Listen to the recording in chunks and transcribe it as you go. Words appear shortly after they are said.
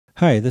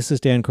Hi, this is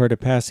Dan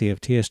Cortopassi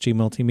of TSG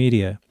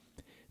Multimedia.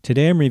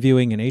 Today I'm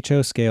reviewing an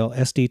HO scale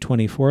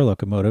SD24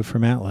 locomotive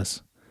from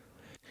Atlas.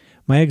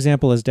 My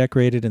example is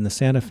decorated in the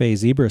Santa Fe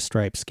zebra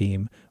stripe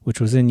scheme,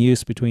 which was in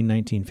use between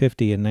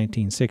 1950 and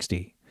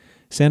 1960.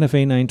 Santa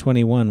Fe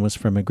 921 was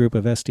from a group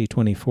of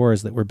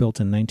SD24s that were built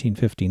in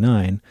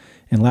 1959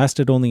 and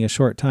lasted only a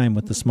short time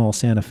with the small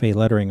Santa Fe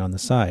lettering on the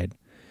side.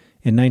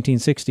 In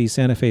 1960,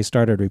 Santa Fe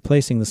started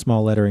replacing the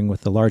small lettering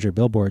with the larger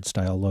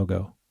billboard-style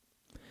logo.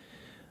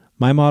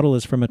 My model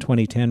is from a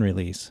 2010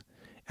 release.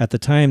 At the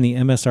time, the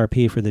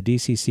MSRP for the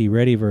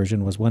DCC-ready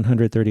version was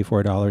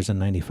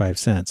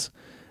 $134.95.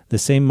 The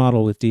same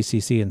model with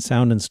DCC and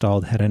sound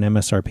installed had an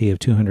MSRP of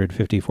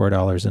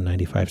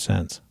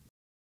 $254.95.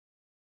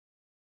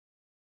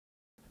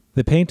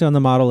 The paint on the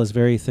model is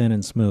very thin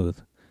and smooth.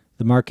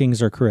 The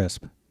markings are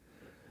crisp.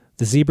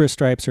 The zebra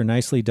stripes are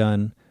nicely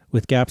done,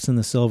 with gaps in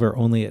the silver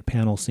only at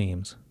panel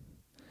seams.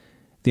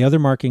 The other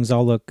markings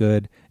all look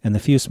good, and the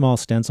few small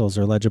stencils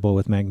are legible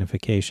with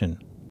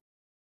magnification.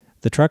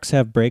 The trucks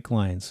have brake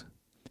lines.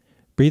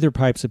 Breather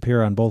pipes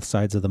appear on both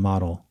sides of the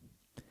model.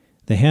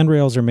 The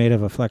handrails are made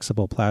of a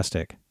flexible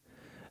plastic.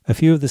 A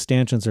few of the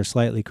stanchions are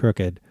slightly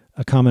crooked,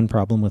 a common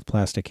problem with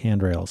plastic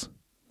handrails.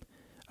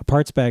 A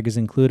parts bag is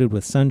included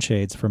with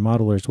sunshades for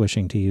modelers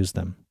wishing to use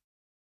them.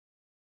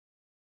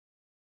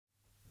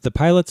 The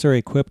pilots are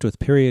equipped with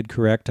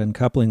period-correct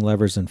uncoupling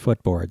levers and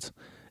footboards,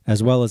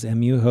 as well as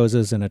MU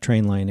hoses and a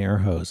trainline air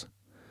hose.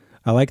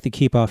 I like the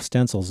keep-off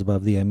stencils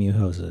above the MU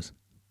hoses.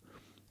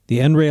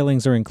 The end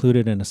railings are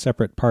included in a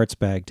separate parts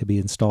bag to be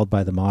installed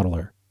by the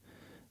modeler.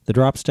 The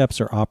drop steps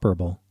are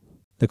operable.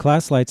 The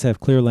class lights have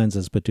clear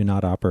lenses but do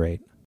not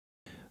operate.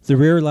 The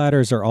rear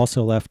ladders are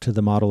also left to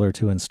the modeler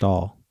to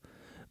install.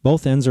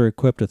 Both ends are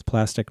equipped with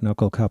plastic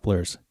knuckle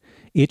couplers.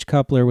 Each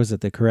coupler was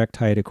at the correct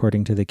height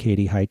according to the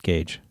Cady height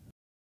gauge.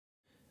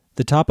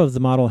 The top of the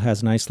model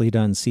has nicely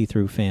done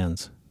see-through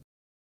fans.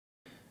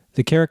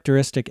 The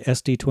characteristic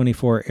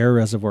SD24 air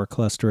reservoir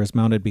cluster is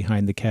mounted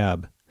behind the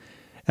cab.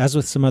 As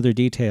with some other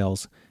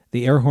details,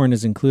 the air horn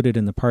is included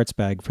in the parts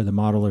bag for the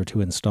modeler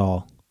to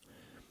install.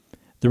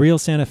 The real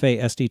Santa Fe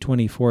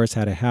SD24s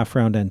had a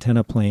half-round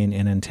antenna plane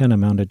and antenna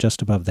mounted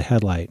just above the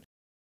headlight.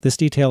 This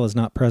detail is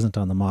not present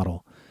on the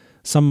model.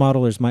 Some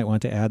modelers might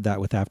want to add that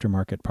with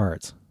aftermarket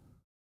parts.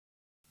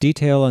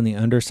 Detail on the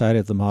underside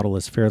of the model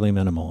is fairly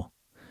minimal.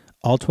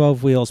 All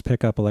 12 wheels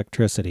pick up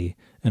electricity,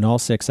 and all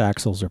 6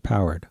 axles are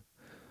powered.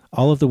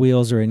 All of the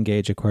wheels are in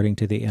gauge according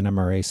to the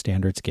NMRA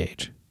standards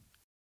gauge.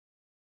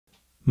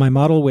 My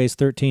model weighs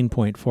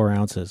 13.4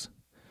 ounces.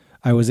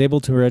 I was able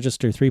to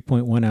register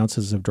 3.1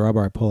 ounces of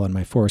drawbar pull on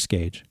my force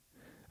gauge.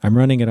 I'm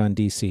running it on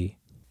DC.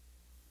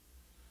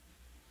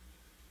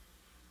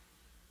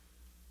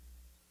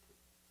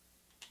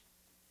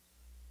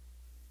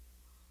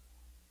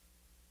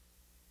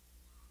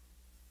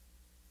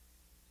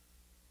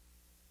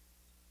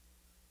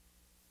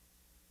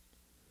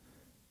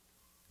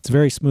 It's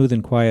very smooth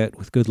and quiet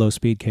with good low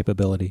speed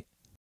capability.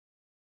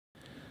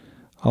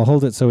 I'll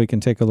hold it so we can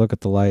take a look at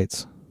the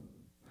lights.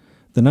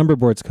 The number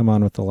boards come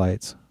on with the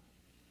lights.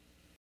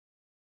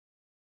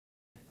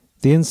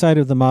 The inside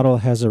of the model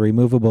has a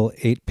removable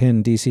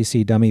 8-pin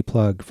DCC dummy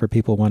plug for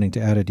people wanting to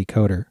add a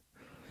decoder.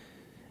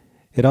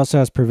 It also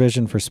has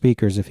provision for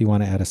speakers if you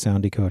want to add a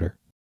sound decoder.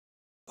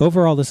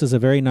 Overall, this is a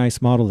very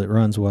nice model that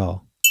runs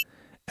well.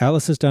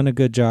 Atlas has done a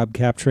good job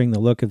capturing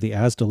the look of the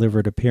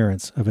as-delivered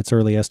appearance of its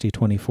early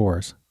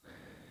SD24s.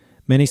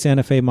 Many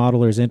Santa Fe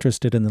modelers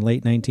interested in the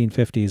late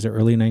 1950s or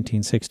early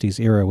 1960s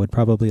era would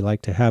probably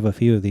like to have a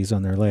few of these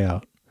on their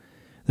layout.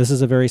 This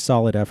is a very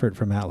solid effort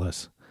from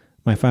Atlas.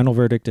 My final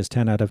verdict is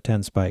 10 out of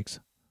 10 spikes.